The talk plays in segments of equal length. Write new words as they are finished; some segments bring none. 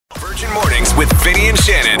with Vinny and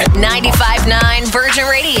Shannon. 95.9 Virgin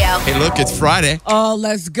Radio. Hey, look, it's Friday. Oh,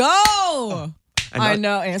 let's go. I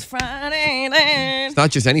know. It's Friday night. It's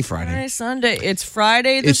not just any Friday. Friday, Sunday. It's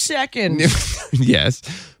Friday the 2nd. Yes,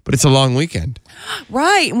 but it's a long weekend.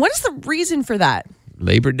 Right. And what is the reason for that?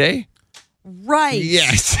 Labor Day? Right.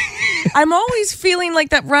 Yes. I'm always feeling like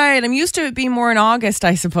that. Right. I'm used to it being more in August,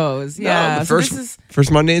 I suppose. Yeah. No, the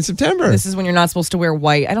first Monday in September. This is when you're not supposed to wear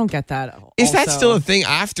white. I don't get that. Is that also. still a thing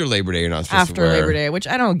after Labor Day you're not supposed to After wear? Labor Day, which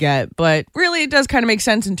I don't get, but really it does kind of make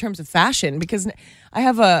sense in terms of fashion because I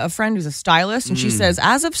have a friend who's a stylist and she says,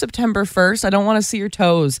 as of September 1st, I don't want to see your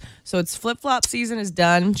toes. So it's flip-flop season is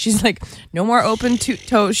done. She's like, no more open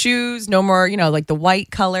toe shoes, no more, like the white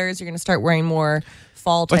colors. You're going to start wearing more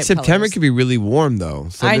fall type But September colors. could be really warm, though.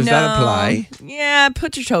 So I does know. that apply? Yeah,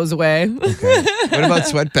 put your toes away. Okay. What about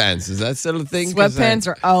sweatpants? Is that still a thing? 'Cause Sweatpants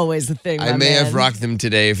are always a thing, I my may man. have rocked them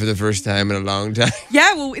today for the first time in a long time.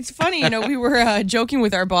 Yeah, well, it's funny. We were joking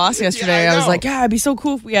with our boss yesterday. I I was know. like, yeah, it'd be so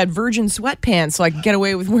cool if we had virgin sweatpants so I could get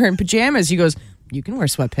away with wearing pajamas. He goes, you can wear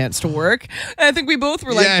sweatpants to work. And I think we both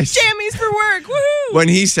were like, Yes. jammies for work. Woohoo! When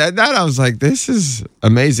he said that, I was like, this is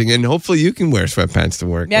amazing. And hopefully you can wear sweatpants to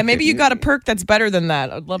work. Yeah, maybe you got a perk that's better than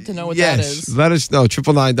that. I'd love to know what that Yes, is. let us know.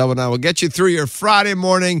 999 will get you through your Friday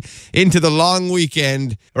morning into the long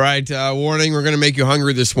weekend. All right, warning, we're going to make you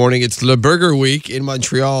hungry this morning. It's Le Burger Week in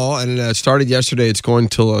Montreal, and it started yesterday. It's going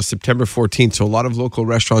till September 14th, so a lot of local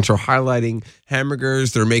restaurants are highlighting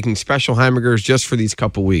hamburgers. They're making special hamburgers just for these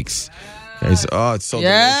couple weeks. Guys, oh, it's so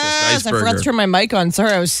Yes, delicious. Nice I forgot burger. to turn my mic on.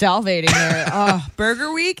 Sorry, I was salivating there.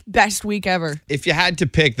 Burger Week, best week ever. If you had to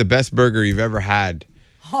pick the best burger you've ever had,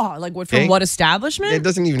 Oh, like what Okay. from what establishment? it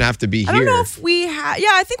doesn't even have to be I here. don't know if we have.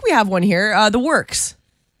 Yeah, I think we have one here. The Works.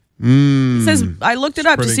 It says I looked it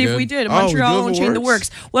up to pretty see if good. we did. Oh, we do Montreal have a chain, The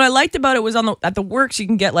Works? Works. What I liked about it was at the Works you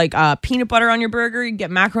can get like peanut butter on your burger. You can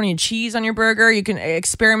get macaroni and cheese on your burger. You can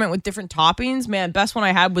experiment with different toppings. Man, best one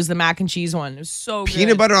I had was the mac and cheese one. It was so good.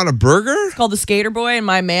 Peanut butter on a burger? It's called the Skater Boy, and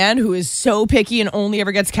my man, who is so picky and only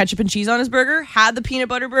ever gets ketchup and cheese on his burger, had the peanut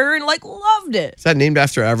butter burger and loved it. Is that named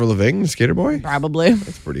after Avril Lavigne, the skater boy? Probably.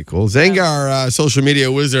 Pretty cool. Zangar, social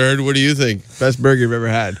media wizard, what do you think? Best burger you've ever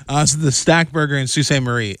had? So the Stack Burger in Sault Ste.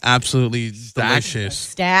 Marie, absolutely delicious.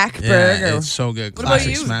 Stack Yeah, burger. it's so good. What about Classic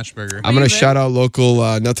you? smash burger. I'm going to you, shout out local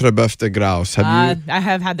Notre Boeuf de Grasse. Have you? I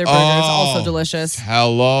have had their burger. It's also delicious.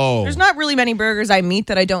 Hello. There's not really many burgers I meet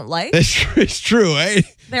that I don't like. It's true, eh?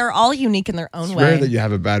 They're all unique in their own It's way. rare that you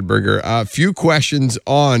have a bad burger. A few questions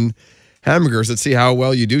on hamburgers. Let's see how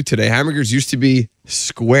well you do today. Hamburgers used to be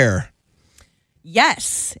square.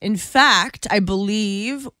 Yes. In fact, I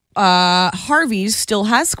believe Harvey's still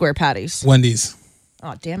has square patties. Wendy's.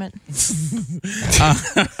 Oh, damn it.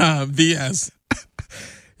 BS.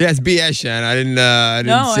 Yeah, it's BS, Shan. I didn't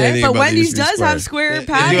No, say anything but about Wendy's these to be does square. have square They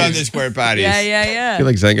do patties. have the square patties. Yeah. I feel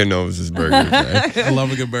like Zenga knows his burgers. Right? I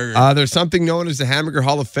love a good burger. There's something known as the Hamburger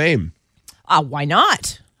Hall of Fame. Why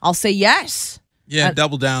not? I'll say yes. Yeah,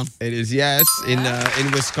 double down. It is, yes, in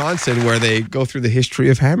Wisconsin, where they go through the history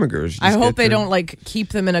of hamburgers. I Just hope get they their- don't keep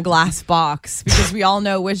them in a glass box because we all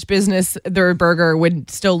know which business their burger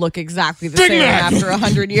would still look exactly the same after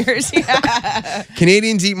 100 years. Yeah.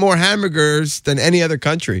 Canadians eat more hamburgers than any other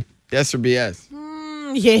country. Yes or BS?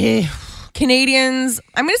 Yeah. Canadians,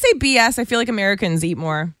 I'm going to say BS. I feel like Americans eat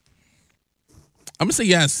more. I'm gonna say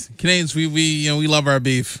yes. Canadians, we love our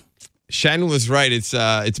beef. Shannon was right. It's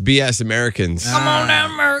BS Americans. Come on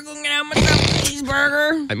down, America. Get out my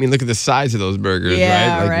cheeseburger. I mean, look at the size of those burgers,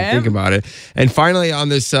 Yeah, right? right. You think about it. And finally, on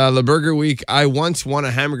this Le Burger Week, I once won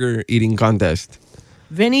a hamburger eating contest.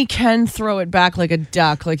 Vinny can throw it back like a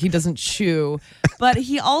duck, like he doesn't chew, but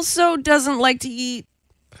he also doesn't like to eat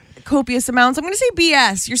copious amounts. I'm going to say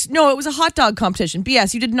BS. No, it was a hot dog competition.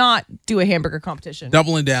 BS. You did not do a hamburger competition.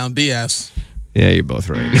 Doubling down. BS. Yeah, you're both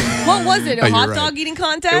right. What was it? A You're hot right. dog eating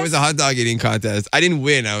contest? It was a hot dog eating contest. I didn't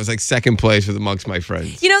win. I was like second place with amongst my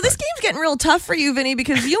friends. This game's getting real tough for you, Vinny,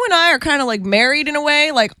 because you and I are kind of married in a way,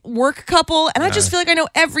 work couple, and I just feel like I know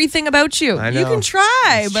everything about you. I know. You can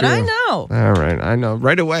try, It's but I true. know. All right, I know.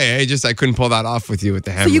 Right away, I couldn't pull that off with you with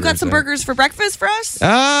the So hamburgers. you got some there. burgers for breakfast for us?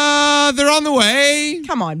 They're on the way.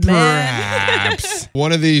 Come on, man. Perhaps.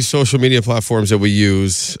 One of these social media platforms that we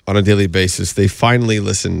use on a daily basis, they finally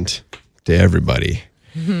listened to everybody.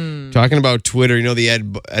 Talking about Twitter, the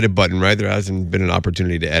edit button, right? There hasn't been an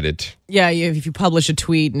opportunity to edit. Yeah, if you publish a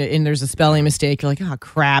tweet and there's a spelling mistake, you're like, oh,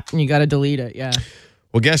 crap, and you got to delete it. Yeah.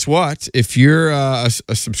 Well, guess what? If you're a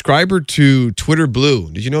subscriber to Twitter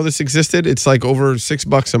Blue, did you know this existed? It's over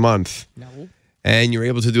 $6 a month. No. and you're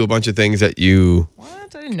able to do a bunch of things that you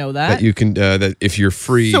What? I didn't know that. can that if you're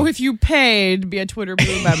free. So if you paid to be a Twitter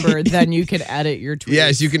Blue member, then you can edit your tweet.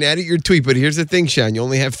 Yes, you can edit your tweet, but here's the thing, Shan. You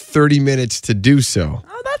only have 30 minutes to do so.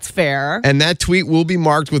 Oh, that's fair. And that tweet will be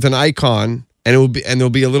marked with an icon, and there'll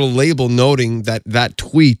be a little label noting that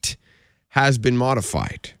tweet has been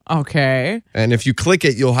modified. Okay. And if you click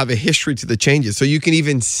it, you'll have a history to the changes. So you can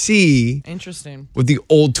even see Interesting. what the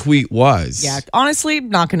old tweet was. Yeah, honestly,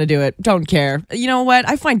 not going to do it. Don't care. You know what?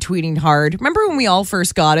 I find tweeting hard. Remember when we all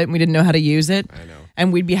first got it and we didn't know how to use it? I know.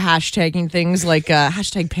 And we'd be hashtagging things like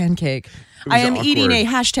hashtag pancake. I am eating a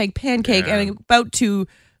hashtag pancake and I'm about to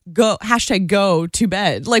go to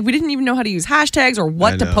bed. Like, we didn't even know how to use hashtags or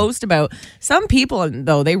what to post about. Some people,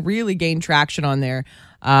 though, they really gain traction on there.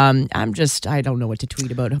 I don't know what to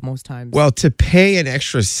tweet about most times. Well, to pay an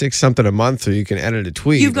extra $6 something a month so you can edit a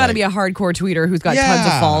tweet. You've got to be a hardcore tweeter who's got tons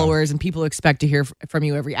of followers and people expect to hear from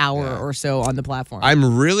you every hour or so on the platform.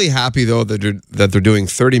 I'm really happy, though, that they're doing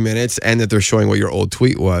 30 minutes and that they're showing what your old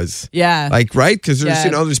tweet was. Yeah. Like, right? Because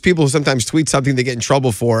there's people who sometimes tweet something they get in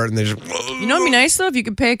trouble for it and they're just... You know what'd be nice, though? If you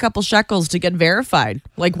could pay a couple shekels to get verified,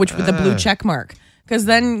 like with a blue check mark. Because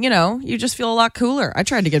then, you just feel a lot cooler. I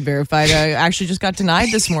tried to get verified. I actually just got denied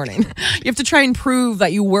this morning. You have to try and prove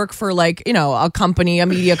that you work for, a company, a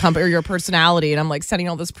media company, or your personality. And I'm sending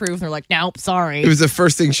all this proof. And they're like, nope, sorry. It was the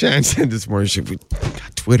first thing Shan said this morning. She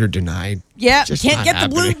got Twitter denied. Yeah, Just can't not get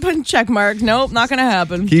happening. the blue check mark. Nope, not going to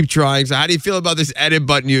happen. Keep trying. So how do you feel about this edit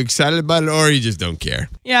button? You excited about it or you just don't care?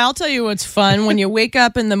 Yeah, I'll tell you what's fun. When you wake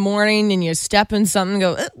up in the morning and you step in something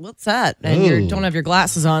and go, what's that? And you don't have your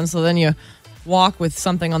glasses on. So then you walk with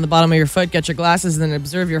something on the bottom of your foot, get your glasses, and then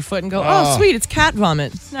observe your foot and go, oh, sweet, it's cat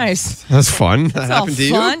vomit. Nice. That's fun. That It's happened to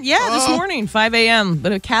you? fun. Yeah, this morning, 5 a.m.,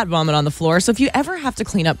 but a cat vomit on the floor. So if you ever have to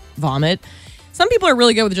clean up vomit, some people are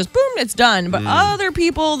really good with just, boom, it's done. But other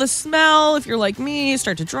people, the smell, if you're like me,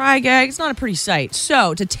 start to dry gag. It's not a pretty sight.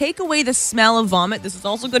 So to take away the smell of vomit, this is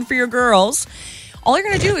also good for your girls. All you're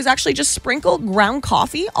going to do is actually just sprinkle ground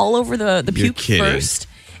coffee all over the puke kidding. first.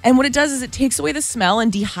 And what it does is it takes away the smell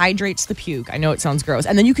and dehydrates the puke. I know it sounds gross.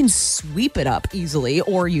 And then you can sweep it up easily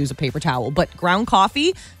or use a paper towel. But ground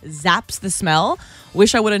coffee zaps the smell.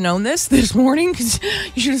 Wish I would have known this morning because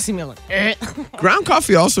you should have seen me like, Ground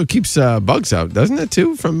coffee also keeps bugs out, doesn't it,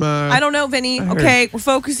 too? From I don't know, Vinny. Okay, we're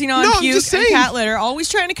focusing on No, I'm puke just and saying. cat litter. Always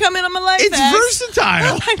trying to come in on my life. It's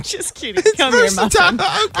versatile. I'm just kidding. It's Come versatile. here,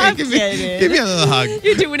 Muffin. Okay, I'm give kidding. me a little hug.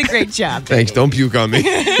 You're doing a great job. Thanks. Don't puke on me.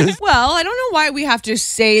 Well, I don't know why we have to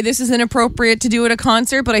say this is inappropriate to do at a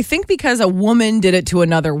concert, but I think because a woman did it to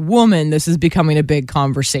another woman, this is becoming a big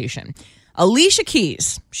conversation. Alicia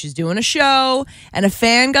Keys, she's doing a show, and a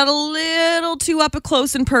fan got a little too up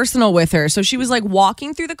close and personal with her. So she was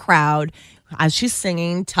walking through the crowd as she's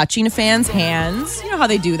singing, touching a fan's hands. You know how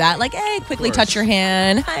they do that. Like, hey, quickly touch your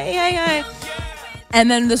hand. Hi. And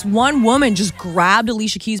then this one woman just grabbed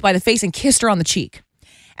Alicia Keys by the face and kissed her on the cheek.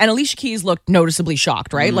 And Alicia Keys looked noticeably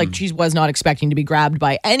shocked, right? Like she was not expecting to be grabbed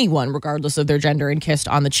by anyone, regardless of their gender, and kissed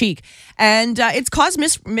on the cheek. And it's caused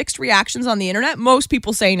mixed reactions on the internet. Most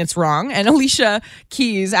people saying it's wrong. And Alicia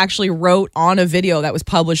Keys actually wrote on a video that was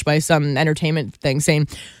published by some entertainment thing saying,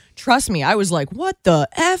 trust me, I was like, what the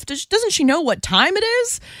F? Doesn't she know what time it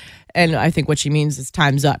is? And I think what she means is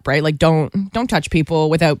time's up, right? Like, don't touch people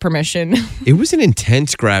without permission. It was an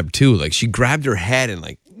intense grab, too. Like, she grabbed her head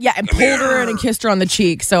and Yeah, and pulled her in and kissed her on the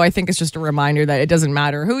cheek. So I think it's just a reminder that it doesn't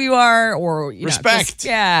matter who you are or respect.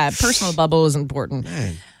 Personal bubble is important.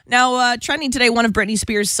 Man. Now, trending today, one of Britney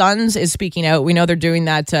Spears' sons is speaking out. We know they're doing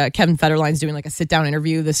that. Kevin Federline's doing a sit-down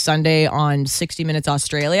interview this Sunday on 60 Minutes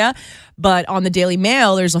Australia. But on the Daily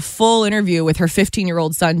Mail, there's a full interview with her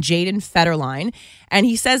 15-year-old son, Jaden Federline. And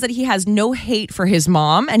he says that he has no hate for his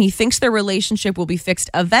mom, and he thinks their relationship will be fixed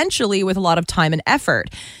eventually with a lot of time and effort.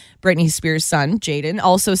 Britney Spears' son, Jaden,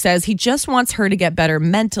 also says he just wants her to get better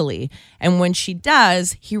mentally. And when she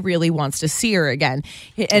does, he really wants to see her again.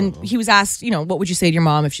 And he was asked, what would you say to your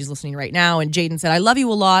mom if she's listening right now? And Jaden said, I love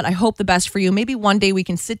you a lot. I hope the best for you. Maybe one day we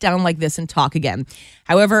can sit down like this and talk again.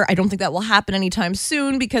 However, I don't think that will happen anytime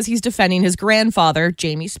soon because he's defending his grandfather,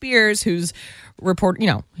 Jamie Spears, who's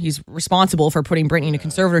he's responsible for putting Britney in a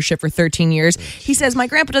conservatorship for 13 years. He says, my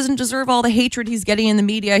grandpa doesn't deserve all the hatred he's getting in the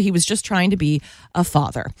media. He was just trying to be a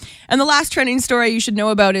father. And the last trending story you should know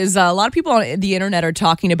about is a lot of people on the internet are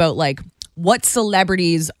talking about what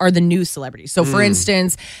celebrities are the new celebrities. So for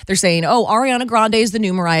instance, they're saying, Ariana Grande is the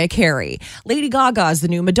new Mariah Carey. Lady Gaga is the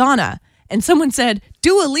new Madonna. And someone said,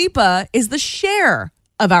 Dua Lipa is the Cher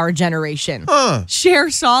of our generation. Cher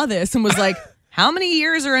saw this and was like, How many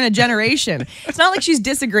years are in a generation? It's not like she's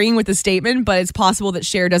disagreeing with the statement, but it's possible that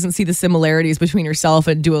Cher doesn't see the similarities between herself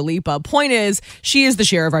and Dua Lipa. Point is, she is the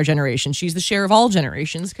Cher of our generation. She's the Cher of all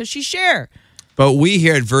generations because she's Cher. But we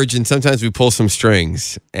here at Virgin, sometimes we pull some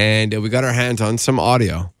strings, and we got our hands on some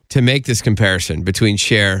audio to make this comparison between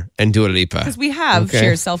Cher and Dua Lipa. Because we have Okay.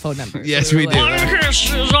 Cher's cell phone number. Yes, we do. One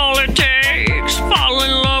kiss is all it takes. Fall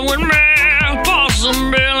in love with me.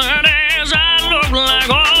 Possibilities. I look like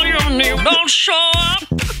all you need. Don't show up.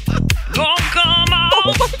 Don't come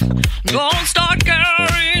out. Don't start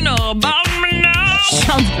caring about me now.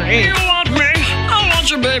 Sounds great. You want me? I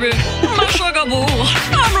want you, baby. My sugar boo.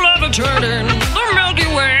 I'm levitating. The Milky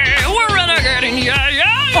Way. We're renegading. Yeah,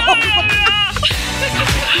 yeah, yeah.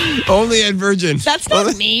 Only at Virgin. That's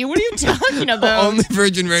not me. What are you talking about? Only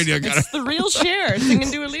Virgin Radio got It's the real Cher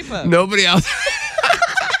singing Dua Lipa. Nobody else.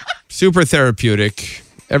 Super therapeutic.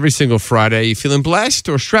 Every single Friday. You feeling blessed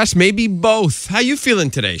or stressed? Maybe both. How you feeling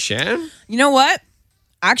today, Shan? You know what?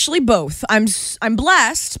 Actually, both. I'm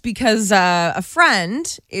blessed because a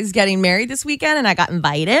friend is getting married this weekend and I got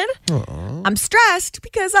invited. Aww. I'm stressed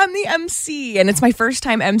because I'm the MC and it's my first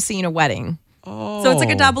time emceeing a wedding. Oh. So it's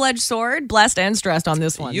like a double-edged sword, blessed and stressed on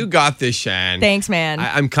this one. You got this, Shan. Thanks, man.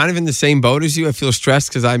 I'm kind of in the same boat as you. I feel stressed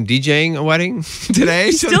because I'm DJing a wedding today.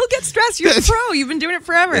 You still get stressed. You're a pro. You've been doing it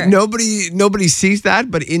forever. Nobody sees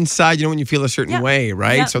that, but inside, you know, when you feel a certain way,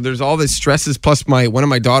 right? Yeah. So there's all this stresses. Plus, one of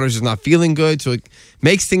my daughters is not feeling good, so it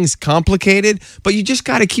makes things complicated. But you just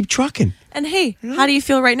got to keep trucking. And hey, how do you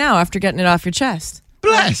feel right now after getting it off your chest?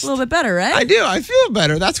 Blessed. A little bit better, right? I do. I feel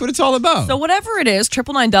better. That's what it's all about. So whatever it is,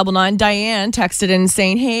 99999, Diane texted in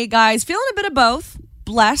saying, hey guys, feeling a bit of both.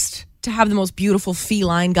 Blessed to have the most beautiful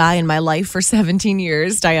feline guy in my life for 17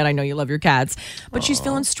 years. Diane, I know you love your cats. But she's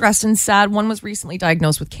feeling stressed and sad. One was recently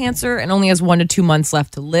diagnosed with cancer and only has 1 to 2 months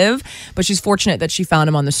left to live. But she's fortunate that she found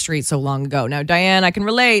him on the street so long ago. Now, Diane, I can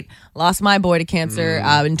relate. Lost my boy to cancer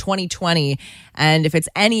in 2020. And if it's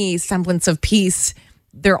any semblance of peace,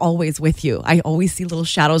 they're always with you. I always see little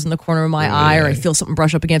shadows in the corner of my eye, or I feel something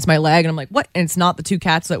brush up against my leg, and I'm like, what? And it's not the 2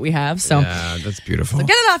 cats that we have. So, yeah, that's beautiful. so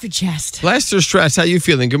get it off your chest. Blessed or stressed? How you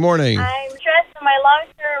feeling? Good morning. I'm stressed that my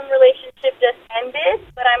long-term relationship just ended,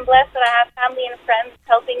 but I'm blessed that I have family and friends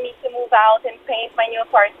helping me to move out and paint my new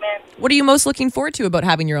apartment. What are you most looking forward to about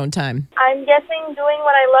having your own time? I'm guessing doing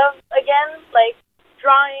what I love again, like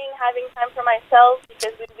drawing, having time for myself,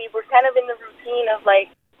 because we were kind of in the routine of like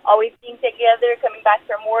always being together, coming back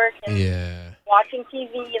from work and watching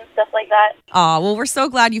TV and stuff like that. Aw, well, we're so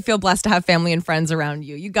glad you feel blessed to have family and friends around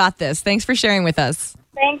you. You got this. Thanks for sharing with us.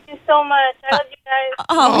 Thank you so much. I love you guys.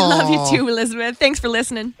 Oh, we love you too, Elizabeth. Thanks for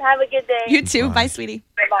listening. Have a good day. You too. Bye, sweetie.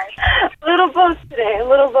 Bye. A little both today. A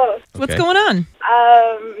little both. What's going on?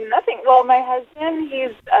 Nothing. Well, my husband,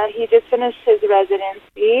 he just finished his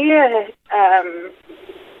residency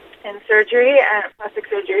in surgery and plastic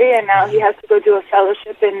surgery, and now he has to go do a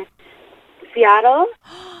fellowship in Seattle.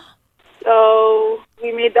 So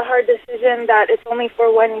we made the hard decision that it's only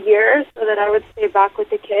for 1 year, so that I would stay back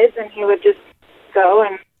with the kids, and he would just go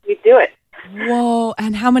and we'd do it. Whoa,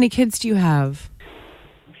 and how many kids do you have?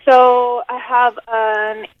 So I have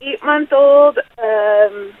an 8-month-old,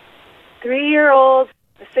 3-year-old,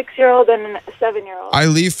 a 6-year-old, and a 7-year-old. I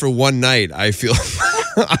leave for one night. I feel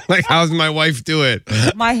I'm like, how's my wife do it?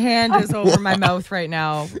 My hand is over my mouth right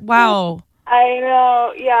now. Wow. I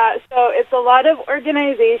know, yeah. So it's a lot of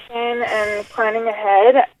organization and planning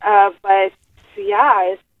ahead, but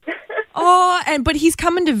yeah. But he's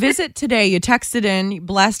coming to visit today. You texted in,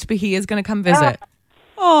 blessed, but he is going to come visit.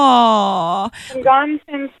 Oh. I'm gone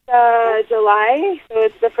since July, so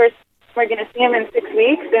it's the first we're going to see him in 6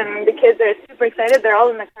 weeks, and the kids are super excited. They're all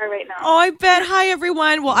in the car right now. Oh, I bet. Hi,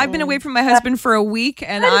 everyone. Well, I've been away from my husband for a week,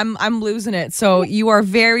 and I'm losing it. So you are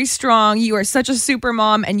very strong. You are such a super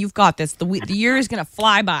mom, and you've got this. The year is going to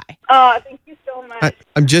fly by. Oh, thank you so much.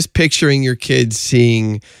 I'm just picturing your kids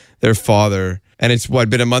seeing their father. And it's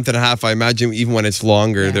been a month and a half. I imagine even when it's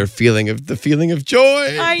longer, the feeling of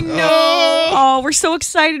joy. I know. Oh, we're so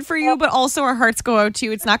excited for you, but also our hearts go out to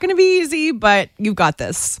you. It's not going to be easy, but you've got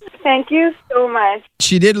this. Thank you so much.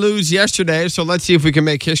 She did lose yesterday, so let's see if we can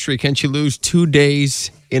make history. Can she lose 2 days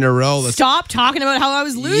in a row? Stop talking about how I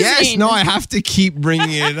was losing. Yes, no, I have to keep bringing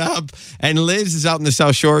it up. And Liz is out in the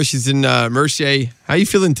South Shore. She's in Mercier. How are you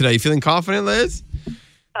feeling today? You feeling confident, Liz?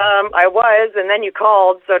 I was, and then you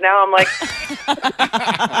called, so now I'm like...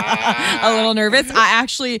 a little nervous.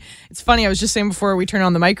 It's funny, I was just saying before we turn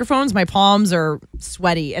on the microphones, my palms are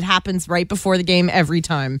sweaty. It happens right before the game every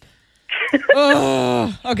time.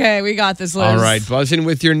 Oh, okay, we got this, Liz. All right, buzz in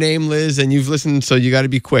with your name, Liz, and you've listened, so you got to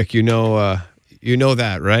be quick. You know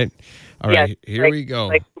that, right? All right, yes, here we go.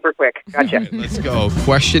 Like super quick. Gotcha. Let's go.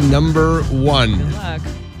 Question number 1. Good luck.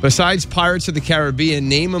 Besides Pirates of the Caribbean,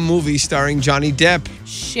 name a movie starring Johnny Depp.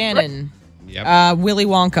 Shannon. Yep. Willy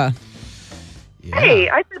Wonka. Yeah. Hey,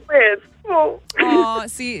 I said Liz. Oh. Oh,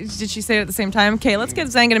 see, did she say it at the same time? Okay, let's get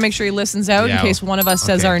Zanga to make sure he listens out in Yeah. case one of us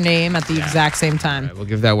says Okay. our name at the exact same time. All right, we'll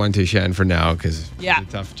give that one to Shan for now because Yeah. it's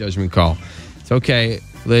a tough judgment call. It's okay.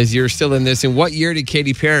 Liz, you're still in this. In what year did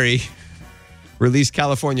Katy Perry release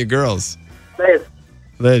California Girls? Liz,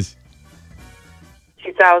 Liz.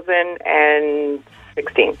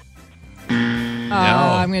 2016.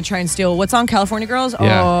 I'm going to try and steal. What's on California Girls?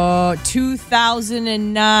 Yeah. Oh,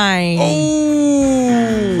 2009.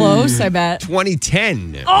 Oh. Close, I bet.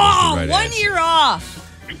 2010. Oh, Right 1 answer. year off.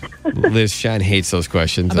 Liz, Shan hates those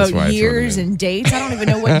questions. That's why About I throw them years in. and dates. I don't even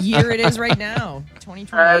know what year it is right now.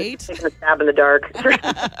 2028. Taking a stab in the dark.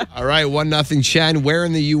 All right, 1-0 Shan. Where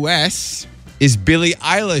in the U.S. is Billie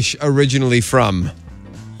Eilish originally from?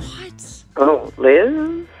 What? Oh,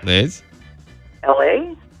 Liz? Liz?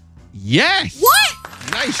 LA? Yes.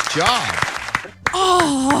 What? Nice job.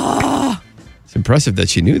 Oh, It's impressive that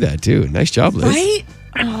she knew that, too. Nice job, Liz. right?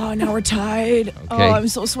 Oh, now we're tied. Oh, I'm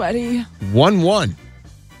so sweaty. 1-1.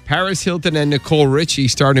 Paris Hilton and Nicole Richie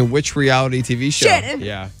starred in which reality TV show? Shannon.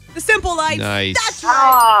 Yeah. The Simple Life. Nice. That's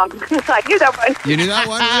right. Oh, I knew that one. You knew that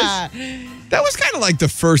one, Liz? That was kind of like the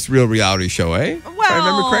first real reality show, eh? If I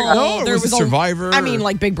remember correctly. No, or there was it Survivor? I mean,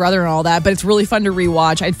 like Big Brother and all that, but it's really fun to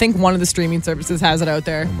rewatch. I think one of the streaming services has it out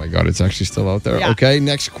there. Oh my God, it's actually still out there. Yeah. Okay,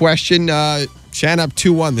 next question. Shan up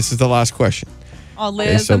 2-1. This is the last question. Oh, Liz,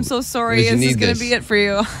 Okay, so, I'm so sorry. Liz, you This is need going this. to be it for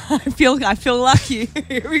you. I feel lucky.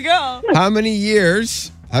 Here we go. How many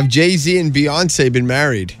years have Jay-Z and Beyonce been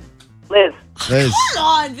married? Liz, Liz, Come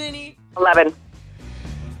on, Vinny. 11.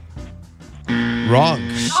 wrong.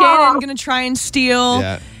 Shannon going to try and steal.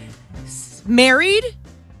 Yeah, Married?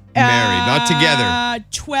 married, not together.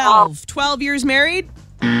 12. 12 years married?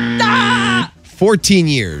 14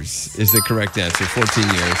 years is the correct answer. 14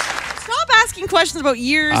 years. Stop asking questions about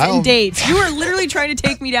years I don't- and dates. You are literally trying to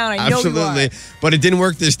take me down. I know you Absolutely. are. But it didn't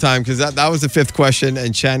work this time because that was the 5th question,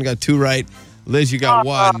 and Shan got 2 right. Liz, you got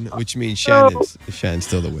 1, which means Shan's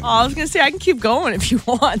still the winner. Oh, I was going to say, I can keep going if you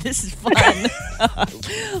want. This is fun.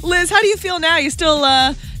 Liz, how do you feel now? You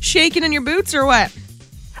still shaking in your boots or what?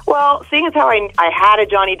 Well, seeing as how I had a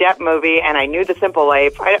Johnny Depp movie and I knew The Simple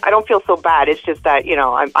Life, I don't feel so bad. It's just that,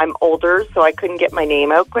 I'm older, so I couldn't get my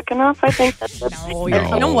name out quick enough. I think that's Oh,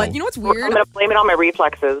 you know what? You know what's weird? I'm going to blame it on my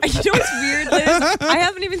reflexes. You know what's weird, Liz? I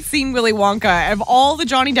haven't even seen Willy Wonka. Of all the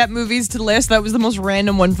Johnny Depp movies to list, that was the most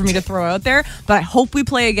random one for me to throw out there. But I hope we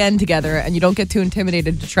play again together and you don't get too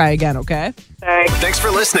intimidated to try again, okay? Thanks. Thanks for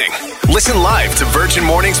listening. Listen live to Virgin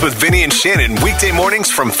Mornings with Vinny and Shannon weekday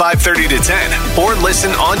mornings from 5:30 to 10, or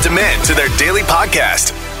listen on demand to their daily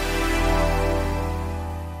podcast.